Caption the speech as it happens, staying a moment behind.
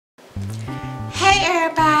Hey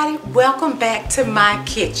everybody, welcome back to my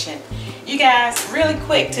kitchen. You guys, really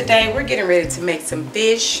quick today, we're getting ready to make some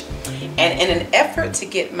fish, and in an effort to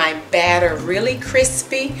get my batter really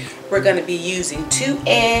crispy, we're going to be using 2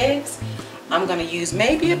 eggs. I'm going to use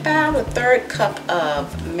maybe about a 1/3 cup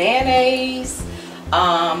of mayonnaise.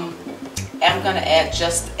 I'm going to add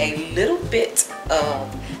just a little bit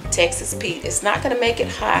of Texas Pete. It's not going to make it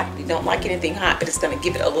hot. You don't like anything hot, but it's going to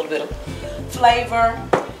give it a little bit of flavor.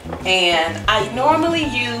 And I normally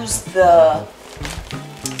use the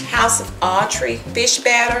House of Autry fish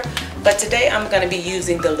batter, but today I'm going to be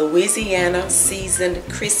using the Louisiana seasoned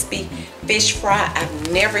crispy fish fry.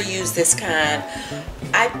 I've never used this kind.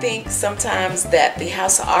 I think sometimes that the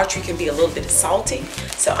House of Autry can be a little bit salty,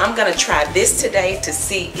 so I'm going to try this today to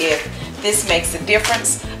see if this makes a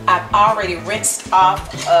difference. I've already rinsed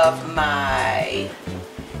off of my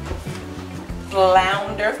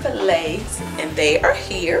Flounder Fillets, and they are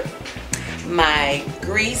here. My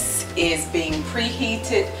grease is being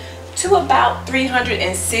preheated to about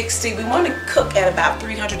 360. We want to cook at about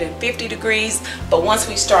 350 degrees, but once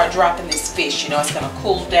we start dropping this fish, you know, it's going to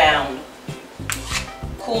cool down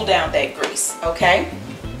that grease. Okay,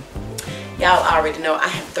 y'all already know I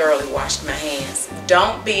have thoroughly washed my hands.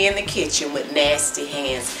 Don't be in the kitchen with nasty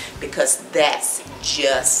hands, because that's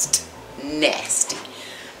just nasty.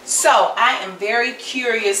 So I am very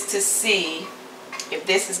curious to see if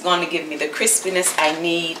this is going to give me the crispiness I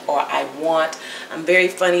need or I want. I'm very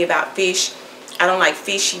funny about fish. I don't like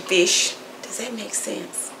fishy fish. Does that make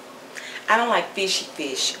sense? I don't like fishy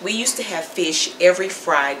fish. We used to have fish every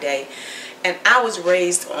Friday, and I was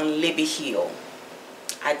raised on Libby Hill.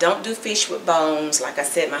 I don't do fish with bones. Like I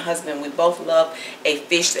said, my husband, we both love a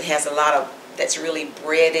fish that has a lot of, that's really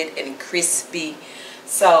breaded and crispy.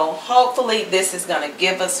 So hopefully this is going to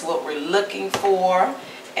give us what we're looking for,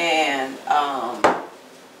 and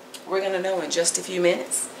we're going to know in just a few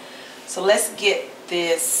minutes. So let's get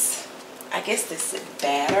this, I guess this is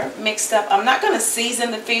batter mixed up. I'm not going to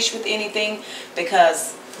season the fish with anything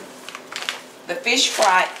because the fish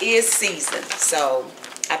fry is seasoned. So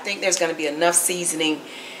I think there's going to be enough seasoning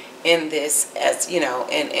in this, as you know,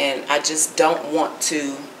 and I just don't want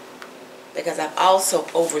to, because I've also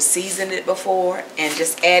over seasoned it before, and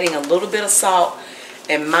just adding a little bit of salt,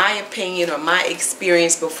 in my opinion or my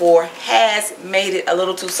experience before, has made it a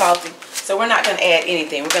little too salty. So we're not going to add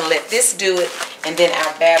anything. We're going to let this do it, and then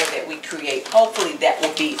our batter that we create, hopefully that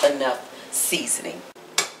will be enough seasoning.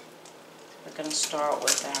 We're going to start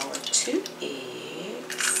with our 2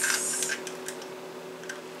 eggs.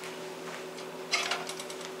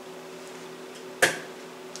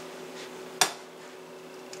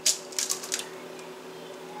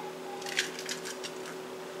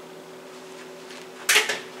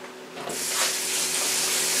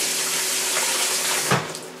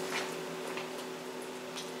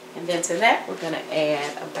 And then to that, we're going to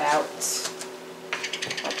add about,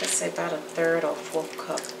 like I say, about a 1/3 or 1/4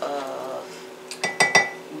 cup of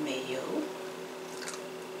mayo.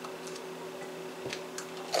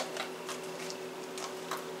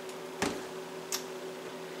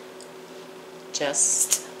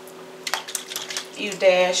 Just a few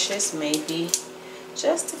dashes, maybe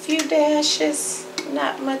just a few dashes,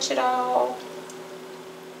 not much at all.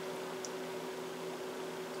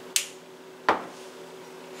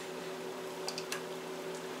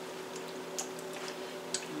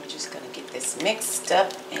 Mixed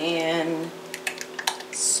up and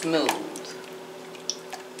smooth.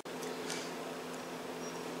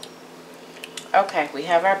 Okay, we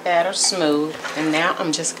have our batter smooth, and now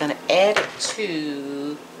I'm just going to add it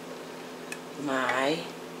to my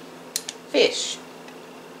fish.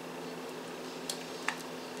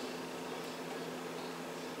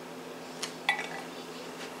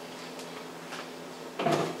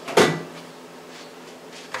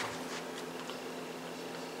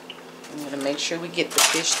 I'm going to make sure we get the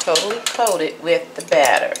fish totally coated with the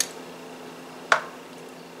batter.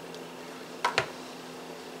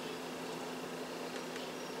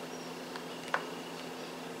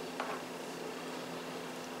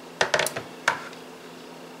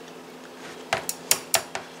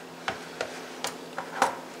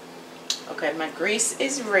 Okay, my grease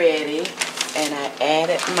is ready, and I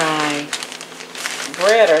added my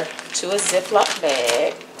breader to a Ziploc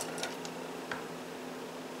bag.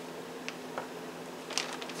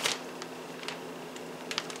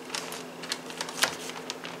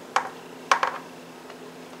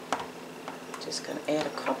 Just going to add a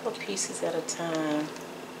couple of pieces at a time.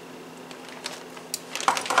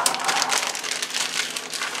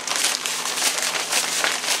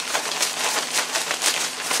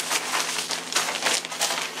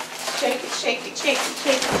 Shake it, shake it, shake it,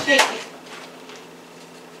 shake it, shake it.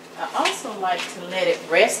 I also like to let it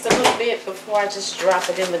rest a little bit before I just drop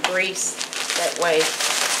it in the grease. That way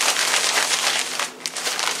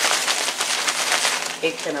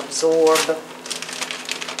it can absorb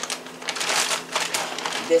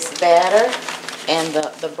this batter, and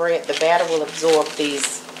the batter will absorb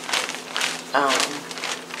these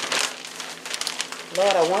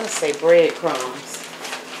Lord, I want to say breadcrumbs.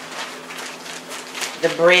 The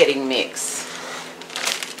breading mix.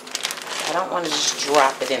 I don't want to just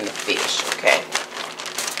drop it in the fish, okay?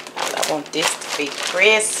 I want this to be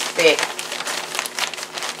crispy.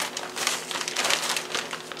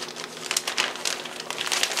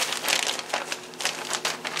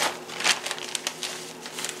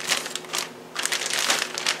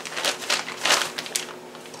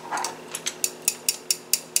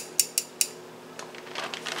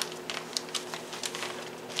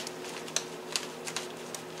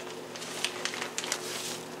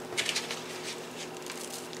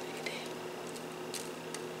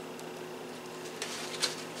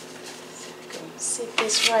 Sit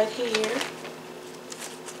this right here.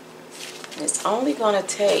 It's only going to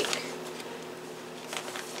take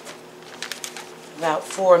about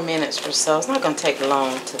 4 minutes or so. It's not going to take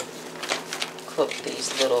long to cook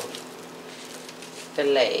these little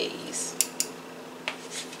fillets.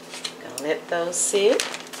 Gonna let those sit.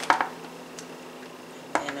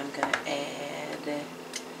 And then I'm going to add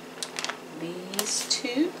these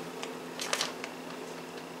two.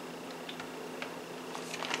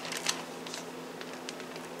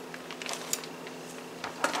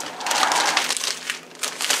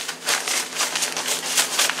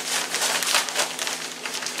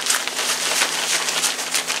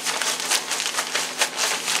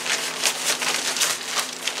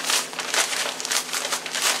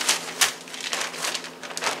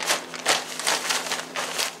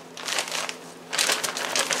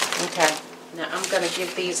 Okay, now I'm going to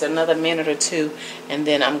give these another minute or two, and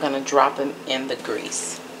then I'm going to drop them in the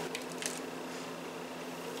grease.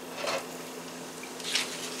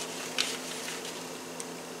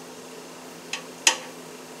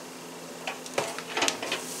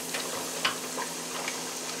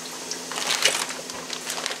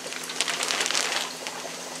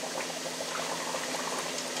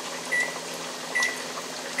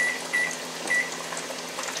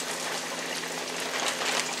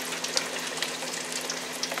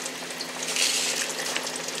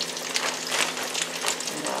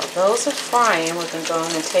 Those are frying. We're going to go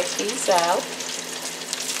on and take these out.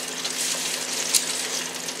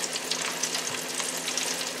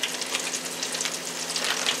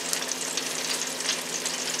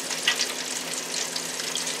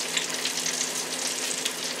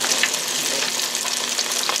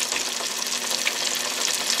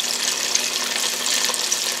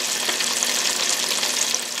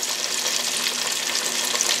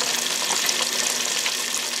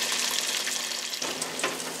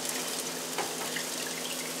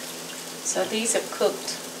 So these have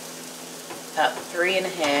cooked about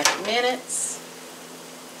 3.5 minutes.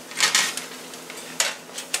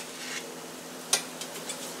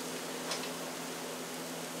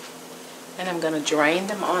 And I'm going to drain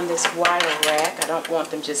them on this wire rack. I don't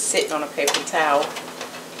want them just sitting on a paper towel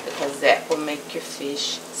because that will make your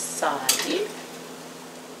fish soggy.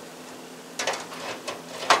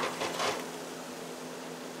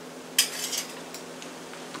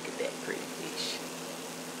 Look at that pretty fish.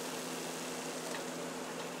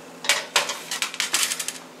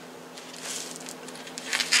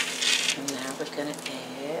 And now we're going to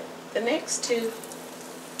add the next two.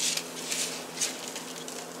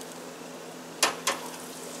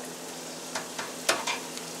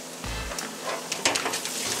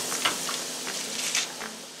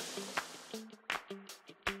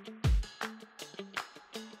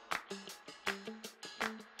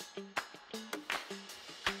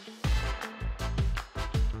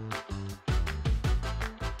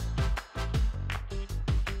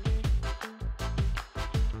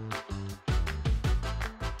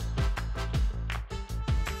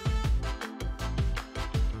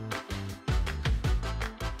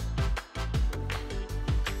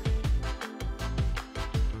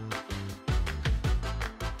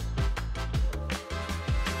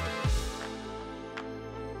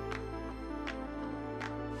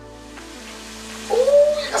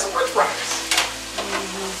 Got some French fries.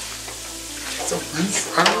 Some French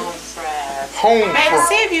fries. Home fries. Baby,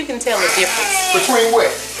 see if you can tell the difference. Between what?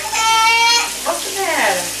 What's the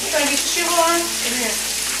matter? You gonna get your shoe on? Come here.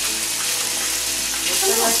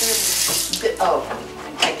 Oh,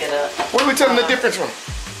 take it up. Where are we telling the difference from?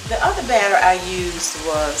 The other batter I used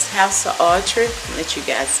was House of Archery. Let you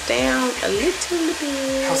guys down a little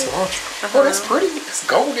bit. House of Archery. Oh, that's pretty. It's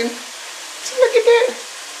golden. See, look at that.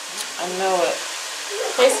 I know it.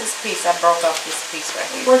 Here's this piece. I broke off this piece right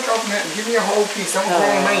here. Break off that and give me a whole piece. I'm a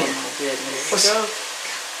grown man. Oh, my goodness.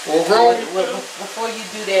 Well, grown. Well, before you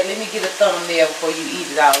do that, let me get a thumbnail before you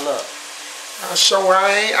eat it all up. I show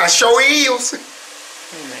is.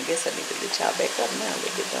 I guess I need to get y'all back up now a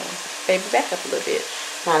little bit, though. Baby, back up a little bit.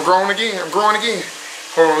 Well, I'm growing again.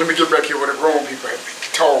 Hold on, let me get back here where the grown people have been.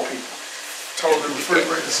 Tall people. Tall little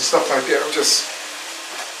refrigerators and stuff like that. I'm just...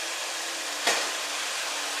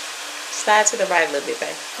 Slide to the right a little bit,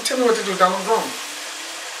 babe. Tell me what to do, Donna. I'm growing.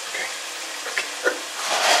 Okay.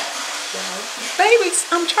 Baby,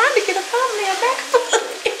 I'm trying to get a thumbnail back up.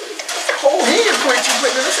 Whole hand point you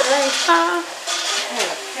putting in this wrong.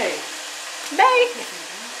 Hey. Babe.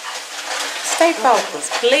 Stay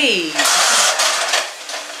focused, please.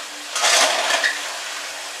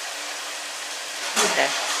 Okay.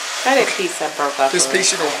 Try that piece I broke off. This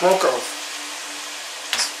piece you done broke off.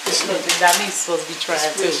 Look, that means supposed to be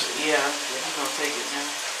trying too. Yeah, you're gonna take it now.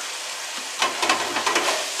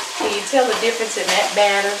 Can you tell the difference in that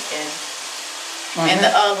batter and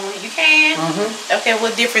the other one? You can? Okay,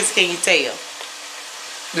 what difference can you tell?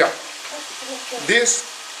 Yeah. This.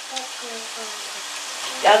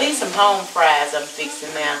 Y'all, these some home fries I'm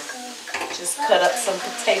fixing now. Just cut up some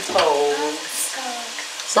potatoes.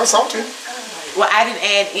 So salty. Well, I didn't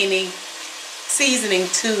add any seasoning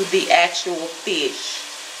to the actual fish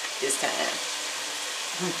this time.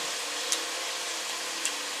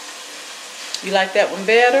 You like that one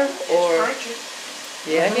better? Or Crunchy.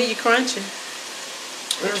 yeah, I hear you crunching.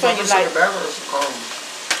 Which one you like? It's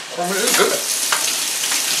good.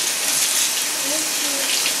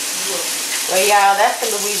 Well, y'all, that's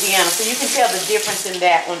the Louisiana, so you can tell the difference in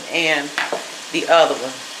that one and the other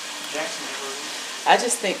one. Jackson. I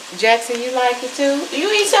just think, Jackson, you like it too? Do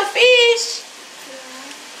you eat some fish?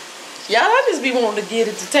 Y'all, I just be wanting to get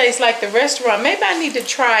it to taste like the restaurant. Maybe I need to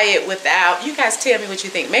try it without, you guys tell me what you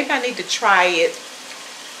think. Maybe I need to try it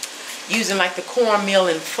using like the cornmeal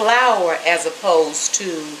and flour as opposed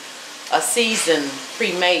to a seasoned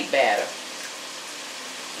pre-made batter.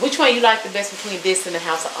 Which one you like the best between this and the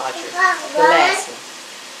House of Archery? The last one.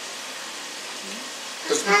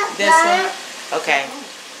 This one? Okay.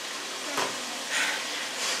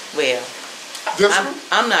 Well,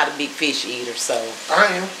 I'm not a big fish eater, so. I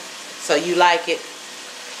am. So you like it?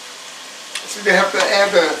 See, they have to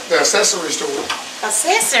add the accessories to it.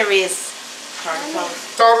 Accessories?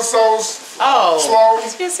 Tartar sauce. Oh. Slaw.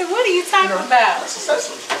 Spencer, what are you talking about? That's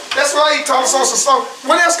accessories. That's why I eat tartar sauce and slaw.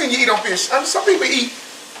 What else can you eat on fish? I mean, some people eat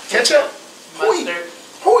ketchup. Mustard.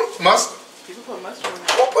 Who eat mustard? People put mustard on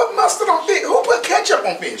it. Who put mustard on fish? Who put ketchup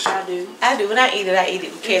on fish? I do. I do. When I eat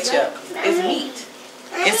it with ketchup. It's meat.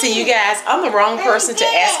 And see, you guys, I'm the wrong person to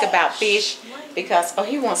ask about fish because, oh,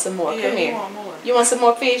 he wants some more. Come here. You want some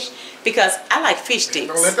more fish? Because I like fish sticks.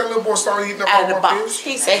 Don't let that little boy start eating up Out of the all my box. fish.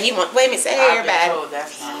 He said he want. Wait a minute. Say, hey, I've been everybody. told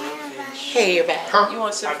that's not real fish. Hey, everybody. Huh? You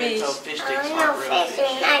want some I've been fish? told fish sticks aren't real fish.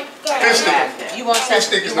 Fish stick. You want some? Fish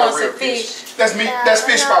stick is You not want real some fish. That's meat. That's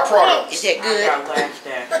fish by product. Is that I good? got laughed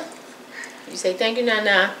at. You say thank you,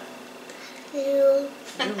 Nana. You're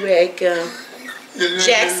welcome.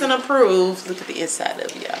 Jackson approved. Look at the inside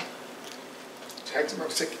of it, y'all. Jackson, I'm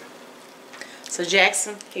sick. So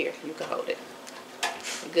Jackson, here, you can hold it.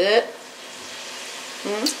 Good?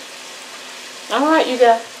 All right, you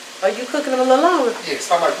guys. Are you cooking them a little longer? Yes,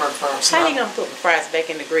 I like my fries. How you gonna put the fries back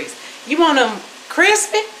in the grease? You want them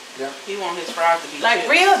crispy? Yeah. He want his fries to be Like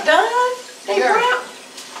chips. real done? They Yeah. brown?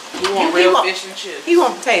 He want real fish and chips. He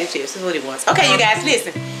want potato chips, is what he wants. Okay, you guys,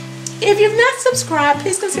 listen. If you've not subscribed,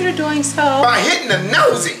 please consider doing so. By hitting the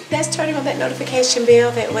nosy. That's turning on that notification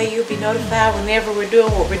bell. That way you'll be notified whenever we're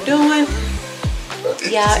doing what we're doing.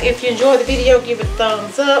 Y'all, if you enjoyed the video, give it a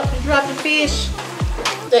thumbs up. Drop the fish.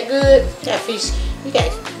 That good? That fish, you got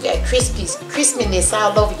crispiness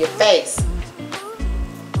all over your face.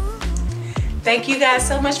 Thank you guys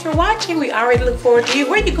so much for watching. We already look forward to you.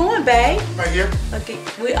 Where you going, babe? Right here. Okay,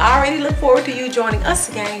 we already look forward to you joining us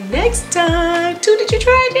again next time. Too, did you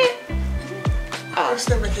try it? I'm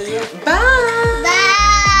still here. Bye.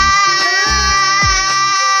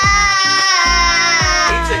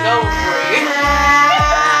 It's a go.